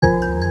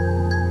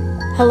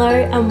Hello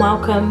and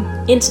welcome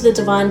into the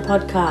Divine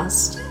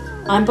Podcast.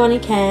 I'm Bonnie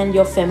Can,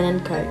 your feminine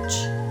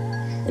coach.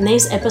 In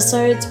these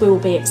episodes, we will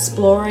be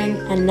exploring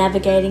and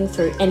navigating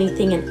through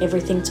anything and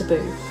everything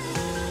taboo.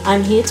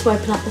 I'm here to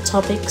open up the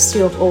topics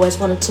you have always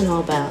wanted to know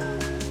about: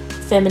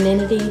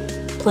 femininity,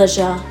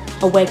 pleasure,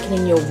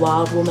 awakening your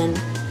wild woman,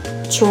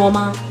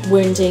 trauma,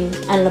 wounding,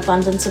 and an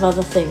abundance of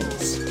other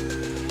things.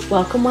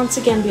 Welcome once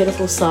again,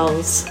 beautiful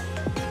souls.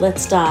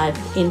 Let's dive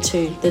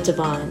into the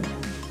divine.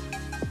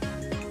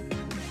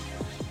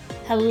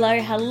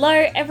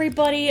 Hello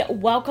everybody.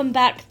 Welcome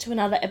back to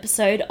another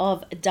episode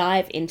of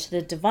Dive into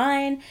the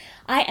Divine.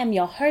 I am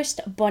your host,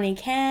 Bonnie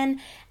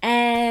Can,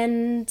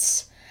 and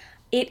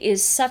it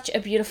is such a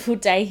beautiful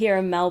day here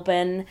in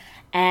Melbourne,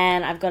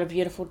 and I've got a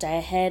beautiful day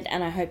ahead,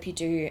 and I hope you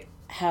do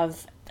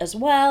have as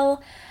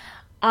well.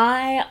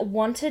 I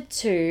wanted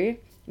to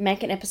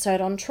make an episode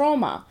on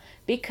trauma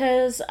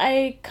because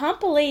I can't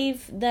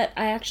believe that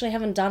I actually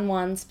haven't done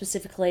one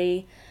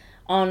specifically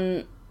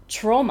on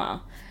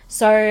trauma.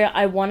 So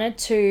I wanted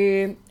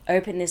to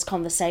open this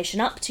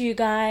conversation up to you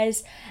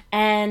guys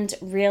and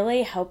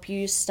really help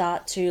you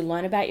start to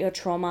learn about your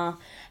trauma,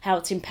 how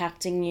it's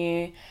impacting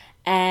you,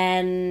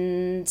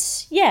 and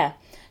yeah.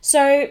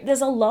 So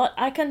there's a lot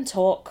I can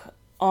talk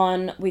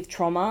on with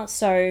trauma.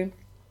 So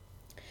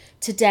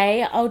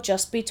today I'll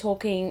just be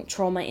talking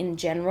trauma in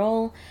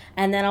general,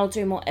 and then I'll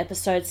do more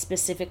episodes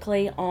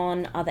specifically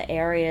on other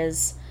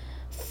areas.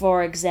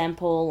 For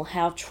example,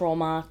 how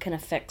trauma can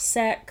affect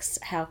sex,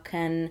 how it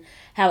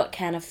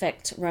can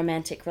affect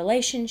romantic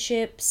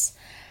relationships,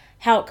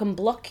 how it can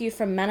block you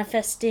from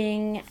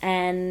manifesting,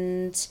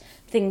 and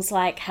things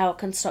like how it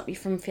can stop you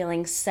from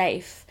feeling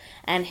safe,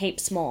 and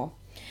heaps more.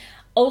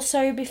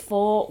 Also,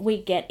 before we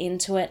get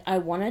into it, I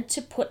wanted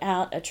to put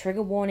out a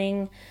trigger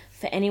warning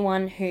for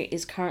anyone who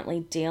is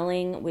currently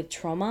dealing with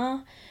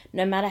trauma,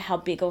 no matter how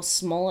big or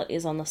small it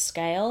is on the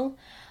scale.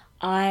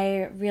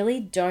 I really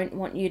don't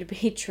want you to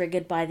be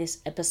triggered by this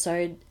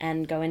episode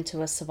and go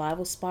into a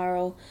survival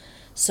spiral.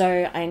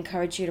 So I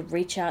encourage you to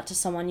reach out to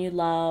someone you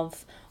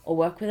love, or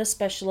work with a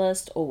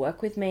specialist, or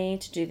work with me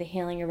to do the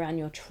healing around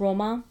your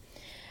trauma.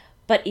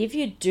 But if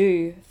you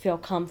do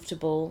feel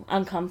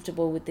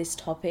uncomfortable with this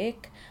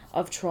topic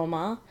of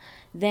trauma,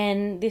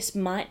 then this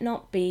might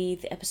not be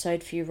the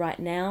episode for you right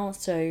now.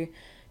 So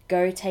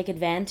go take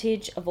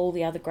advantage of all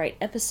the other great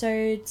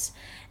episodes.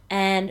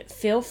 And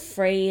feel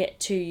free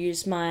to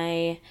use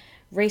my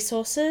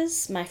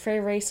resources, my free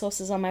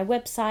resources on my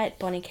website,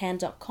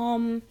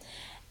 bonniecan.com,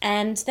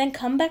 and then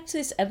come back to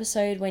this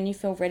episode when you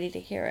feel ready to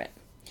hear it.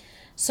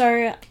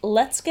 So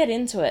let's get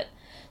into it.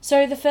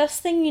 So the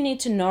first thing you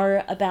need to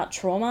know about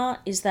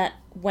trauma is that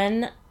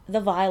when the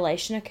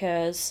violation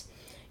occurs,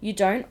 you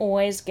don't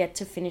always get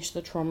to finish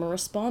the trauma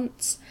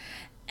response.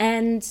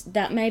 And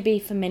that may be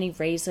for many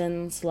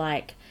reasons,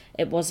 like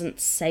it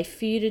wasn't safe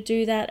for you to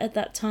do that at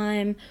that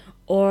time,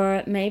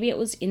 or maybe it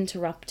was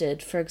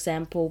interrupted, for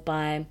example,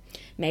 by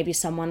maybe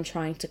someone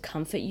trying to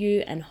comfort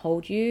you and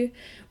hold you,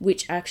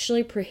 which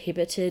actually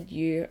prohibited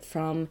you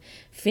from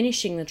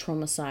finishing the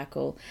trauma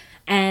cycle.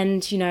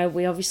 And,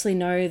 we obviously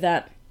know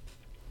that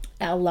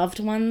our loved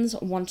ones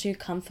want to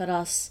comfort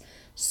us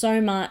so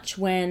much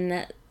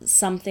when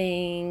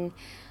something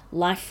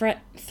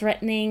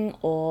life-threatening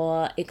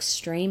or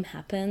extreme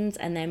happens,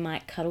 and they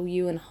might cuddle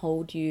you and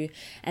hold you,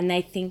 and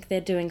they think they're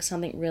doing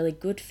something really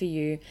good for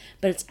you,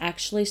 but it's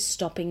actually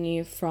stopping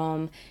you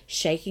from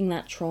shaking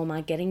that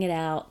trauma, getting it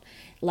out.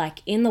 Like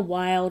in the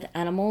wild,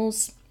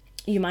 animals,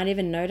 you might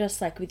even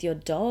notice, like with your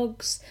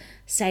dogs,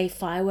 say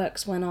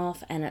fireworks went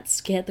off and it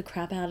scared the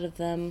crap out of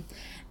them,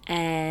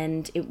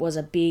 and it was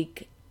a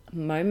big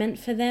moment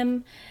for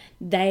them.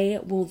 They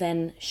will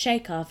then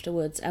shake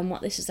afterwards, and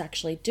what this is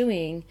actually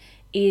doing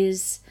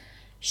is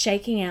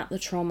shaking out the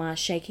trauma,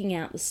 shaking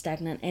out the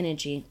stagnant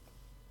energy.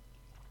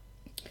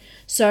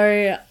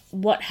 So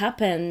what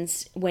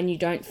happens when you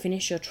don't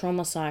finish your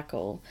trauma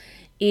cycle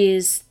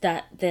is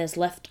that there's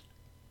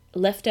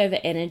leftover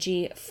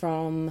energy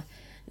from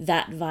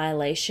that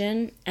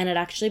violation, and it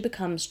actually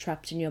becomes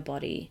trapped in your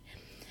body.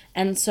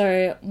 And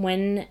so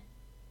when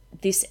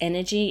this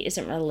energy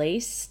isn't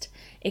released,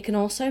 it can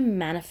also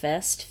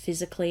manifest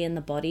physically in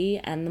the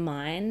body and the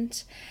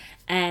mind.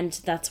 And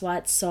that's why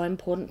it's so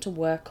important to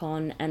work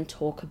on and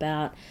talk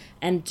about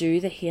and do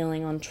the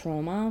healing on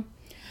trauma.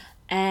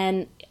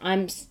 And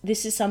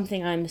this is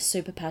something I'm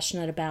super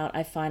passionate about.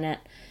 I find it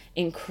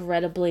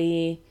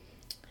incredibly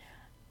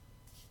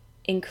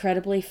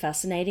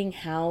fascinating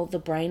how the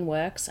brain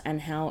works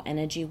and how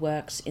energy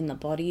works in the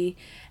body,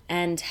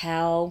 and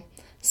how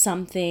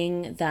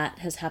something that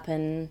has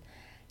happened,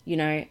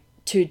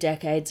 2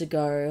 decades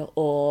ago,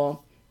 or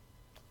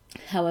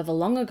however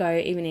long ago,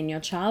 even in your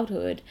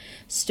childhood,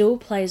 still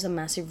plays a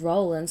massive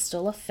role and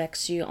still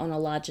affects you on a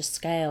larger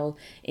scale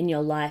in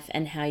your life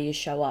and how you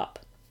show up.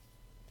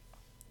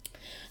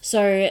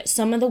 So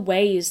some of the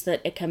ways that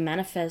it can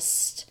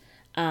manifest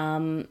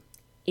in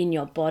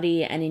your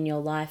body and in your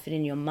life and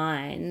in your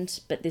mind,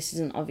 but this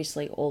isn't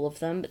obviously all of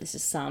them, but this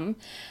is some.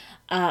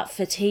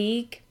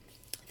 Fatigue,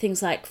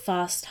 things like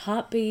fast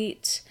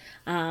heartbeat.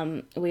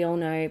 We all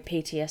know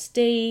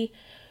PTSD,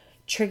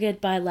 triggered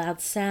by loud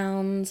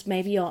sounds.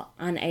 Maybe you're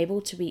unable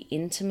to be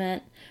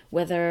intimate,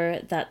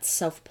 whether that's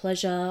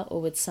self-pleasure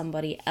or with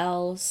somebody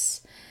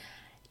else.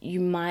 You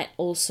might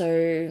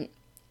also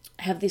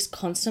have this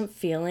constant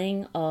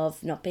feeling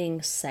of not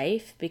being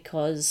safe,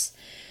 because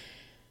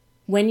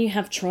when you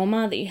have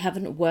trauma that you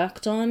haven't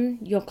worked on,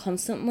 you're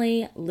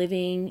constantly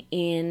living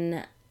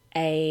in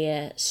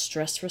a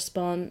stress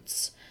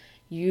response.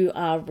 You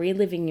are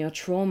reliving your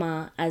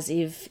trauma as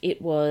if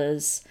it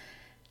was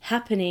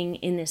happening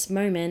in this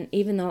moment,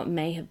 even though it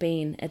may have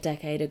been a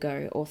decade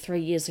ago or 3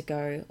 years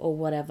ago or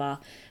whatever.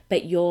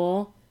 But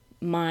your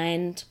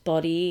mind,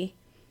 body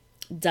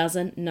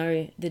doesn't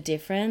know the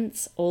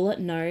difference. All it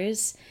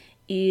knows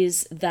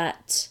is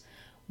that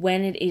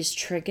when it is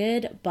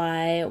triggered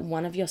by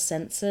one of your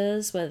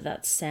senses, whether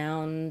that's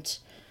sound,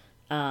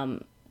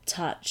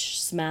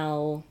 touch,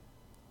 smell,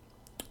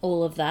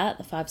 all of that,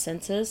 the 5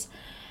 senses,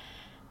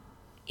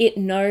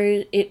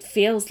 it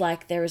feels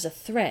like there is a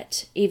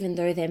threat, even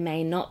though there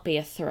may not be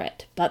a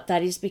threat. But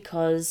that is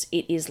because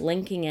it is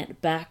linking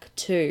it back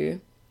to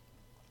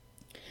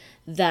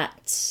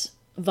that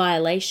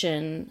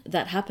violation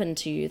that happened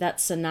to you,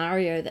 that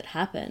scenario that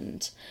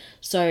happened.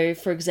 So,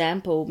 for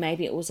example,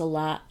 maybe it was a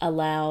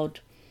loud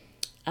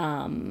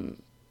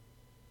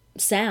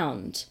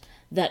sound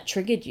that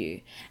triggered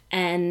you,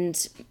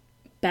 and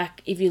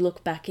if you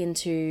look back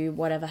into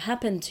whatever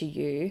happened to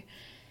you,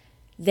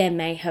 there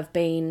may have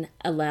been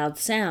a loud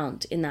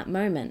sound in that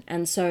moment.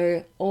 And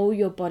so all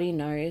your body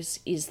knows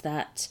is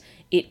that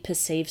it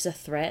perceives a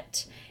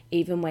threat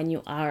even when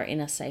you are in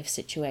a safe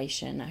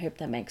situation. I hope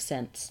that makes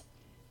sense.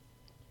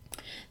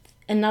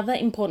 Another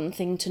important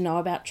thing to know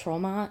about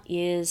trauma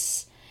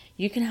is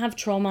you can have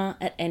trauma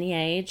at any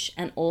age,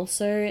 and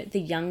also the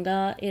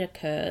younger it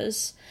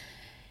occurs,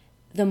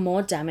 the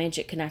more damage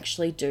it can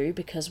actually do,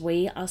 because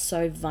we are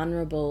so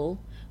vulnerable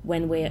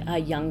when we are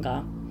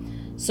younger.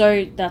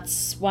 So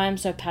that's why I'm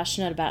so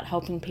passionate about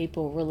helping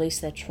people release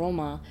their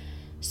trauma,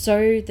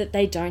 so that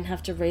they don't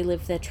have to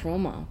relive their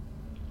trauma.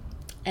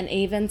 And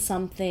even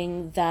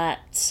something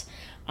that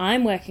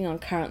I'm working on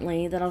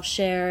currently that I'll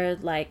share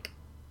like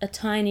a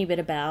tiny bit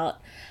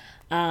about,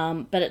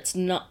 but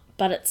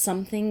it's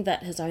something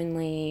that has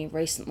only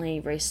recently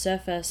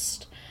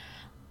resurfaced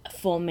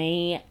for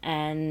me,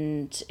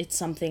 and it's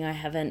something I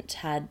haven't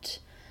had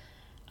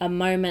a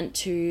moment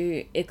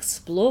to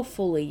explore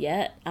fully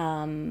yet,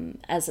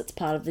 as it's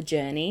part of the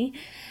journey.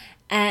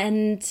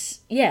 And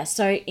yeah,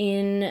 so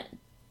in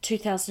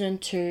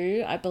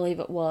 2002, I believe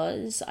it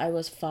was, I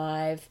was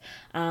 5,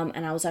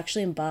 and I was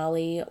actually in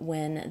Bali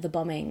when the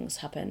bombings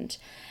happened.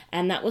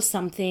 And that was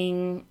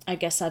something I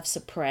guess I've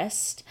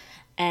suppressed.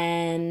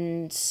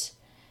 And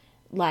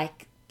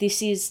like,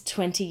 this is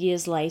 20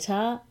 years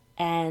later,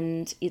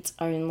 and it's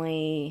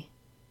only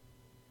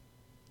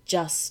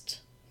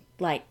just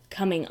like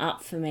coming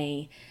up for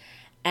me,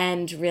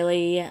 and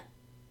really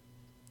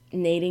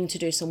needing to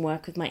do some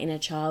work with my inner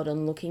child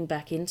and looking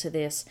back into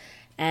this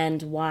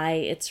and why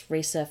it's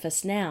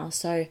resurfaced now.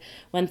 So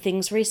when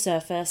things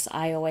resurface,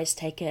 I always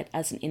take it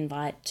as an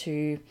invite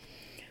to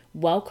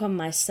welcome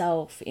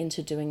myself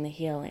into doing the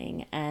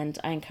healing. And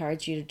I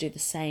encourage you to do the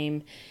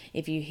same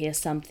if you hear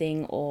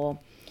something, or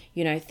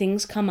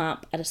things come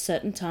up at a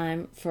certain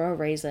time for a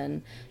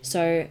reason.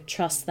 So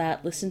trust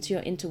that, listen to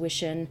your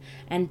intuition,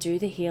 and do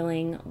the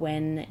healing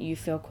when you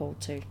feel called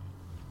to.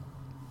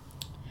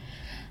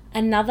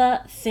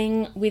 Another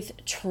thing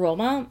with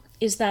trauma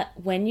is that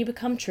when you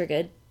become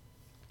triggered,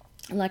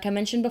 like I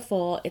mentioned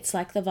before, it's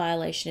like the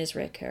violation is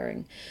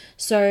recurring.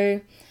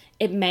 So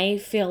it may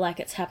feel like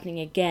it's happening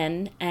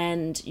again,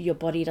 and your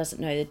body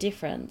doesn't know the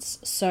difference.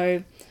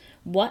 So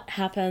what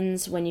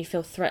happens when you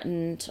feel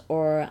threatened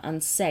or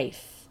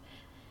unsafe?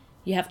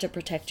 You have to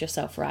protect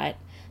yourself, right?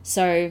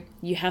 So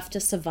you have to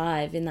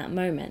survive in that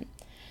moment.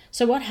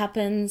 So what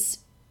happens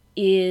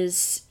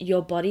is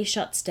your body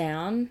shuts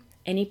down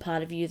any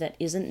part of you that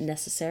isn't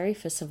necessary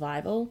for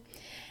survival.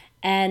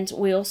 And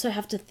we also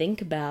have to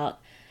think about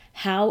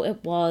how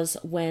it was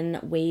when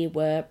we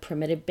were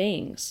primitive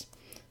beings.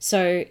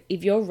 So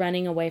if you're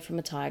running away from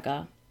a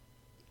tiger,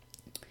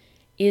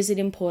 is it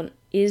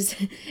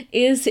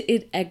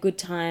a good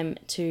time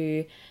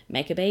to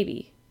make a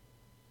baby?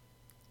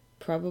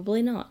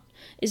 Probably not.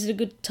 Is it a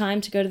good time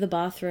to go to the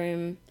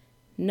bathroom?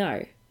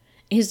 No.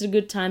 Is it a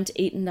good time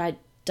to eat and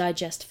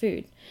digest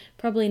food?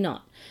 Probably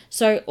not.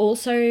 So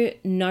also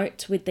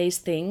note with these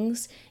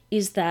things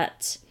is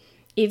that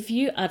if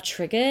you are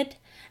triggered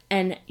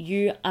and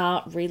you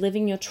are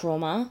reliving your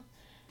trauma,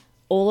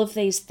 all of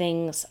these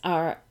things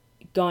are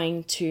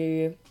going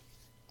to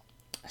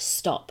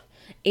stop,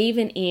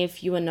 even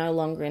if you are no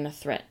longer in a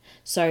threat.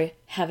 So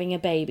having a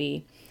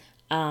baby,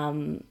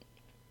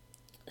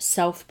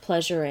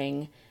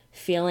 self-pleasuring,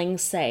 feeling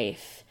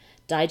safe,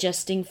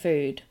 digesting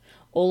food,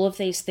 all of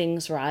these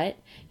things, right?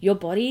 Your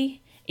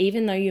body,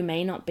 even though you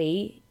may not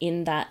be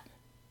in that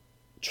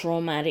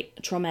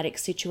traumatic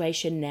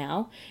situation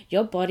now,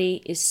 your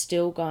body is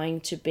still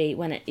going to be,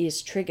 when it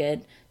is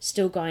triggered,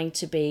 still going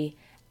to be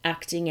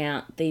acting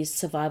out these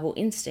survival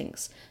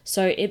instincts.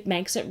 So it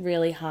makes it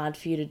really hard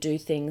for you to do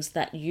things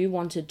that you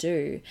want to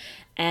do,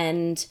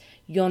 and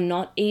you're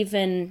not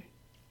even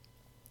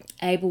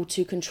able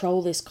to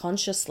control this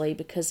consciously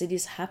because it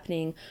is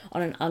happening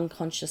on an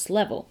unconscious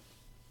level.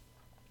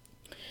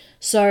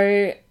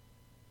 So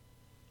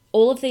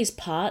all of these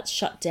parts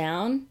shut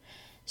down.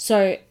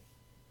 So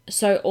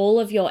all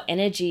of your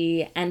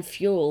energy and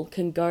fuel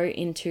can go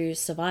into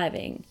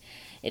surviving.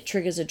 It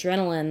triggers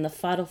adrenaline, the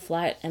fight or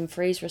flight and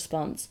freeze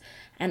response.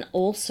 And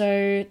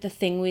also the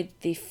thing with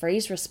the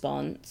freeze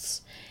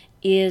response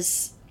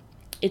is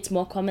it's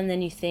more common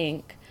than you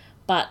think,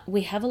 but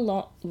we have a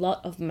lot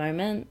of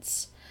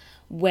moments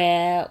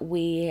where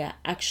we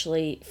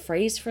actually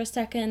freeze for a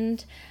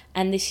second.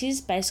 And this is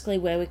basically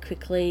where we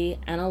quickly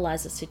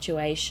analyze the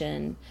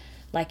situation.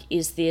 Like,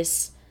 is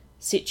this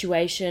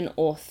situation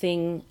or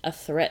thing a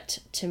threat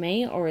to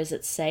me, or is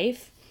it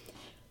safe?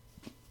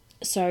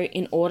 So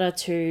in order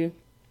to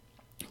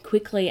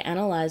quickly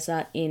analyze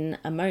that in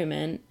a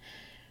moment,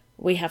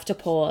 we have to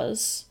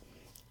pause.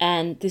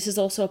 And this is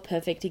also a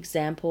perfect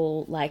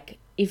example, like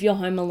if you're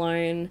home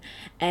alone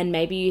and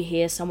maybe you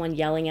hear someone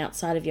yelling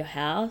outside of your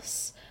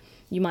house,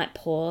 you might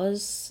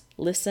pause,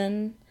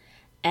 listen,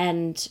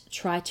 and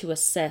try to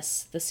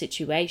assess the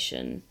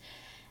situation.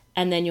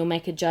 And then you'll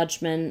make a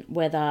judgment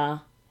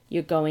whether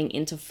you're going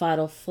into fight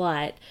or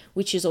flight,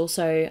 which is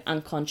also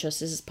unconscious.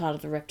 This is part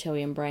of the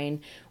reptilian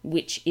brain,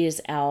 which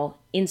is our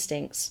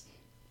instincts.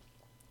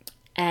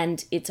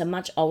 And it's a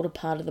much older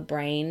part of the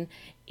brain.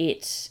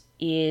 It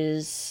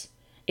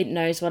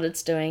knows what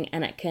it's doing,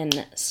 and it can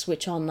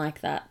switch on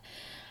like that.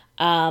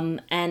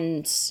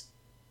 And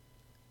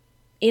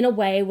in a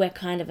way, we're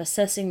kind of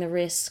assessing the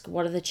risk.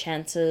 What are the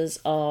chances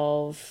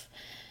of,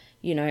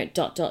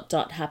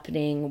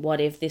 happening?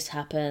 What if this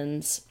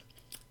happens?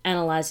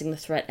 Analyzing the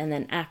threat and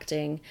then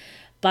acting.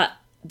 But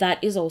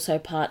that is also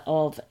part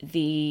of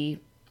the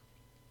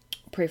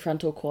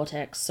prefrontal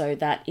cortex. So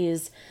that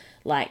is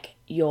like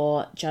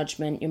your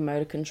judgment, your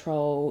motor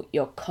control,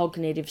 your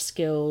cognitive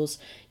skills,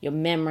 your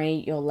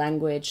memory, your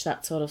language,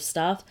 that sort of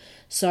stuff.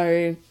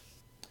 So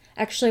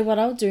actually what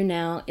I'll do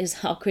now is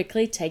I'll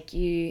quickly take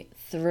you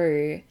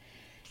through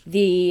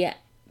the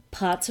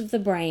parts of the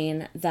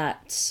brain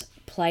that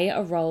play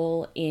a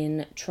role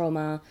in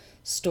trauma,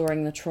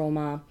 storing the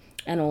trauma,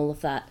 and all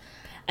of that.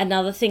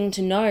 Another thing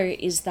to know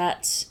is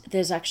that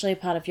there's actually a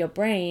part of your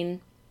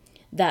brain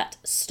that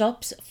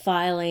stops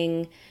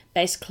filing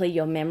basically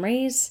your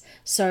memories.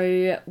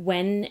 So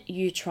when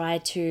you try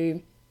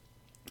to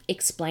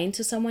explain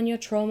to someone your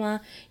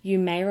trauma, you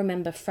may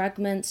remember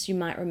fragments, you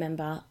might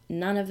remember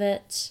none of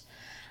it.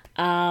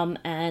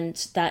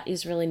 And that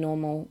is really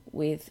normal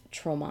with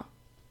trauma.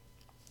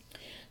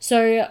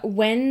 So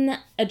when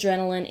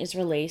adrenaline is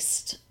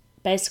released,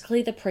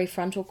 basically the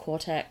prefrontal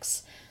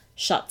cortex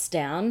shuts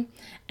down,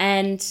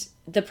 and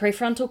the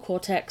prefrontal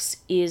cortex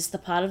is the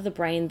part of the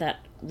brain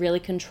that really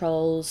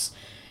controls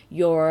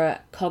your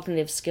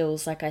cognitive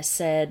skills, like I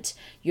said,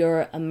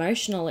 your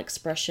emotional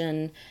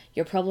expression,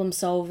 your problem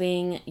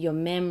solving, your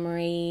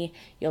memory,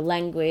 your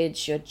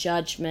language, your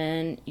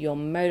judgment, your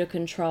motor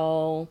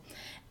control.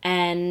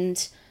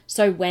 And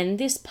so when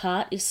this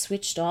part is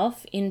switched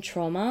off in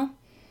trauma,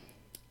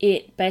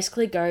 it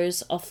basically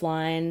goes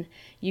offline.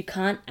 You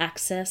can't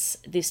access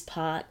this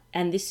part,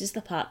 and this is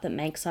the part that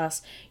makes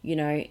us,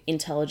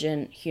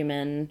 intelligent,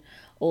 human,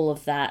 all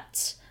of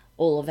that,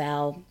 all of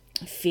our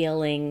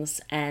feelings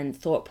and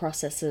thought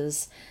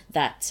processes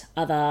that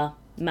other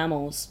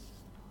mammals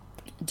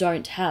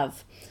don't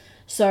have.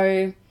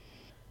 So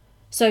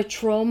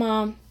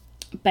trauma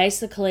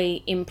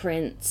basically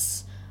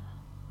imprints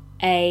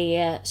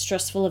a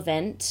stressful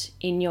event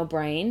in your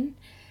brain,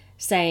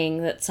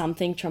 saying that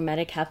something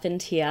traumatic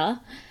happened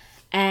here,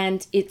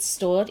 and it's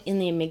stored in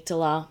the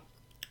amygdala,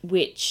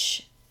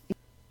 which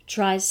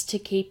tries to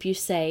keep you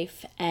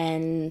safe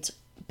and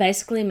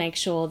basically make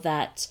sure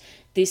that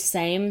this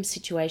same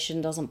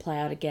situation doesn't play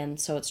out again.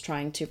 So it's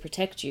trying to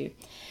protect you.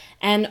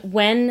 And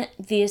when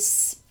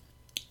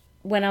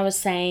I was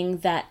saying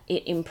that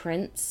it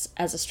imprints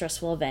as a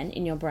stressful event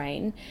in your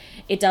brain,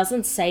 it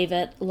doesn't save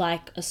it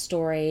like a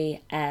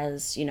story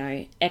as,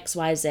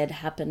 XYZ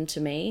happened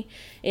to me.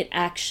 It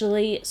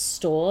actually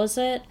stores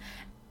it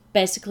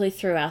basically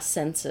through our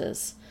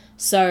senses.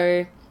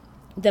 So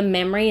the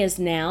memory is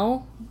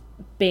now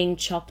being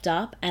chopped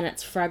up, and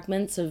it's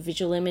fragments of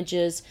visual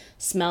images,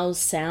 smells,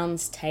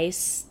 sounds,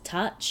 tastes,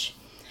 touch.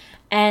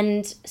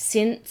 And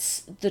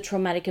since the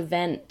traumatic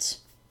event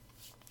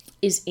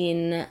is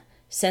in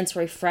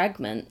sensory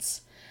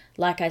fragments,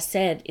 like I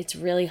said, it's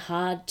really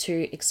hard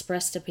to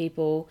express to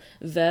people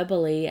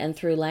verbally and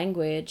through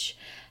language.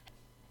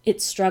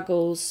 It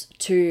struggles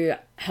to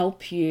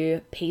help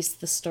you piece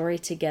the story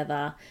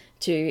together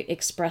to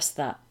express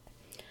that.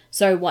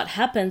 So what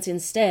happens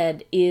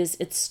instead is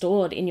it's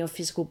stored in your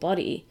physical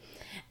body,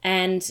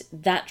 and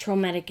that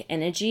traumatic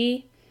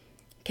energy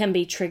can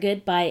be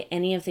triggered by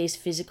any of these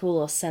physical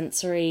or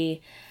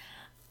sensory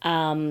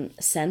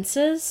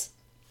senses,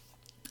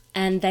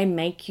 and they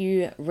make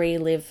you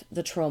relive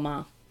the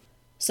trauma.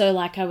 So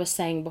like I was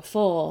saying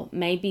before,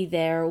 maybe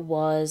there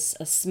was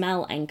a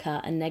smell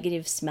anchor, a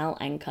negative smell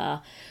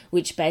anchor,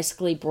 which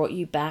basically brought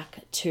you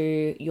back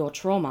to your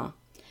trauma.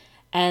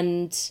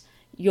 And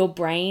your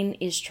brain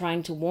is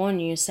trying to warn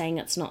you, saying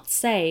it's not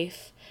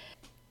safe,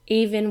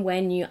 even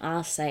when you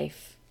are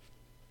safe.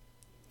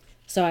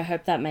 So I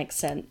hope that makes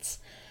sense.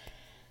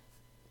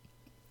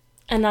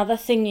 Another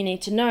thing you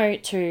need to know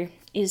too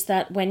is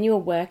that when you're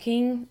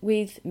working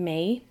with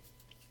me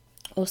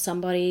or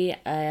somebody,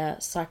 a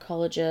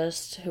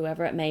psychologist,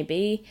 whoever it may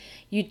be,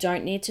 you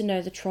don't need to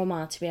know the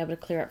trauma to be able to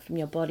clear it from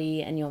your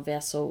body and your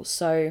vessel.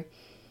 So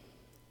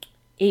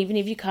even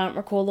if you can't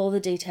recall all the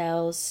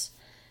details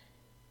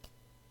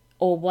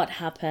or what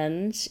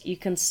happened, you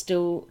can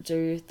still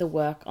do the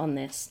work on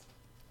this.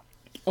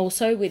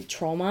 Also with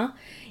trauma,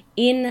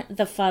 in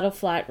the fight or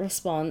flight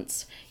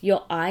response,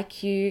 your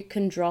IQ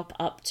can drop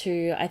up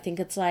to, I think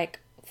it's like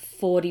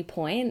 40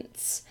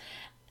 points,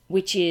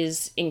 which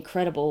is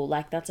incredible.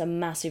 Like that's a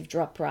massive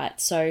drop, right?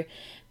 So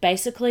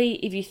basically,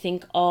 if you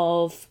think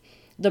of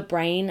the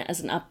brain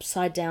as an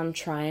upside down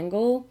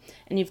triangle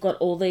and you've got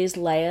all these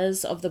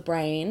layers of the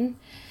brain,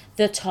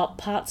 the top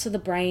parts of the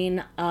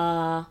brain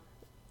are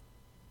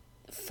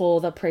for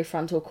the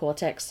prefrontal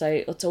cortex,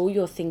 so it's all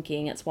your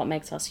thinking, it's what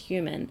makes us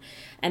human.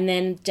 And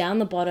then down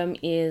the bottom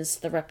is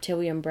the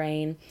reptilian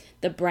brain,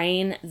 the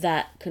brain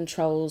that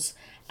controls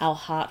our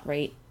heart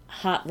rate,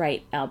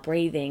 our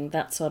breathing,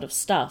 that sort of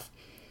stuff.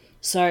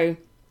 So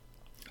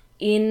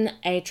in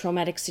a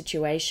traumatic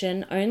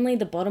situation, only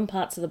the bottom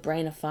parts of the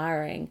brain are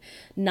firing.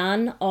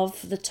 None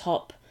of the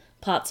top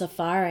parts are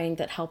firing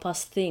that help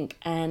us think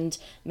and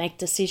make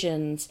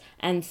decisions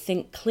and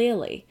think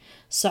clearly.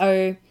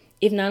 So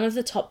if none of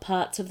the top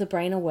parts of the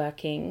brain are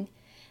working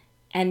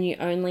and you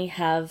only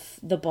have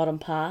the bottom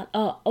part,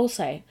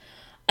 also,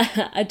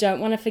 I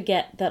don't want to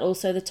forget that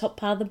also the top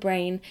part of the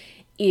brain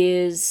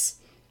is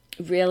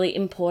really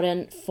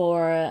important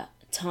for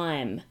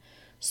time.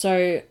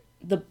 So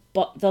the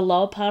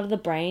lower part of the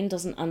brain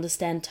doesn't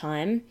understand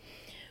time,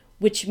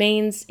 which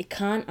means it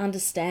can't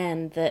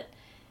understand that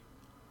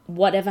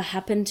whatever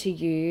happened to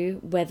you,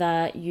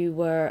 whether you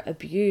were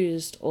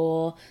abused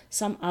or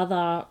some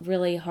other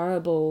really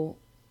horrible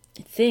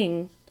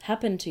thing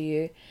happened to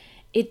you,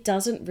 it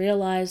doesn't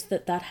realize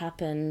that that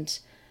happened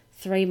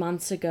 3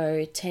 months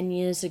ago, 10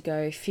 years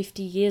ago,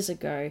 50 years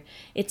ago.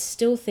 It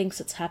still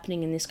thinks it's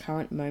happening in this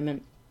current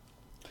moment.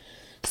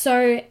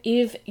 So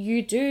if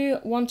you do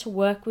want to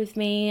work with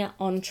me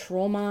on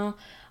trauma,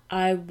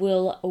 I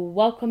will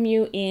welcome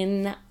you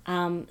in.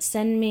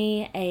 Send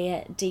me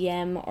a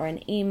DM or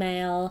an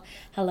email,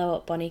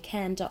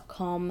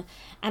 hello@bonniecan.com,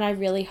 and I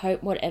really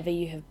hope whatever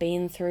you have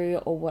been through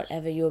or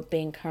whatever you're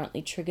being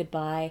currently triggered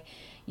by,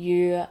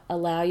 you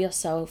allow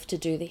yourself to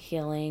do the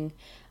healing.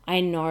 I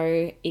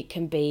know it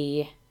can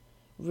be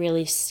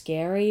really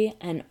scary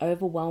and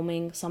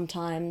overwhelming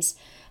sometimes,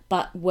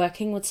 but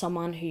working with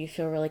someone who you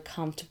feel really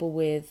comfortable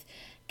with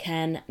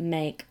can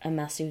make a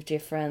massive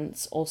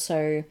difference.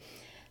 Also,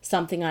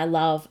 something I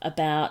love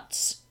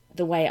about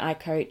the way I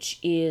coach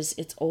is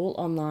it's all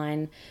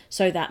online.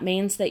 So that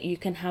means that you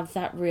can have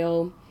that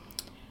real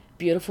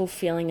beautiful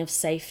feeling of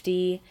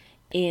safety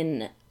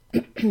in,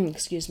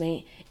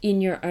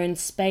 in your own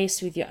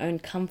space with your own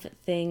comfort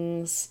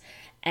things.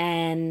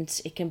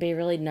 And it can be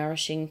really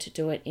nourishing to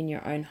do it in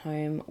your own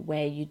home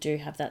where you do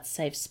have that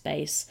safe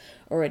space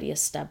already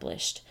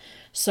established.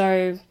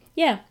 So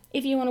yeah,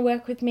 if you want to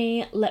work with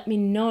me, let me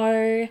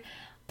know.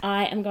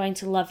 I am going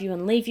to love you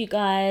and leave you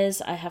guys.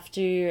 I have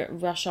to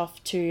rush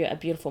off to a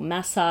beautiful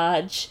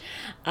massage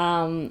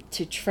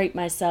to treat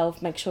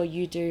myself. Make sure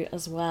you do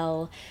as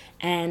well.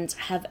 And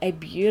have a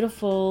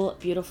beautiful,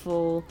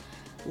 beautiful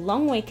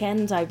long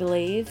weekend, I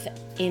believe,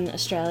 in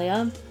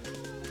Australia.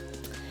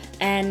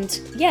 And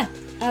yeah,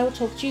 I will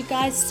talk to you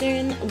guys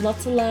soon.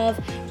 Lots of love.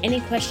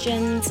 Any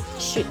questions,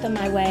 shoot them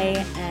my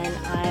way and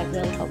I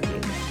will help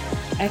you.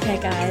 Okay,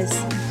 guys.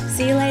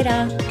 See you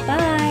later.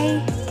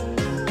 Bye.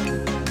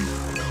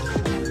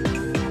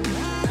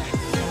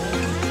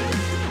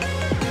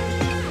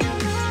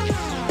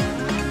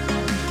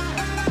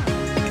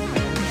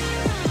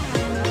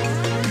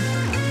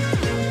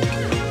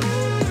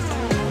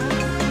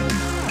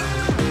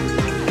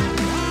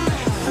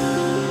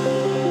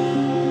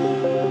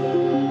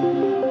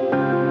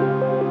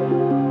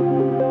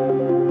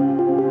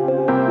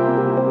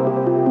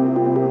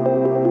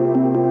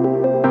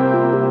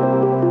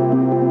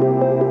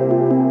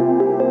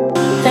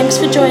 Thanks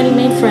for joining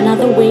me for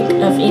another week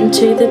of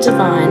Into the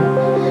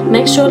Divine.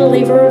 Make sure to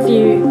leave a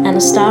review and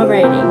a star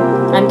rating.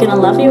 I'm going to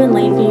love you and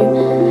leave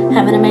you.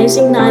 Have an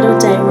amazing night or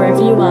day wherever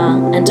you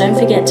are, and don't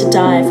forget to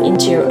dive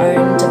into your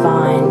own divine.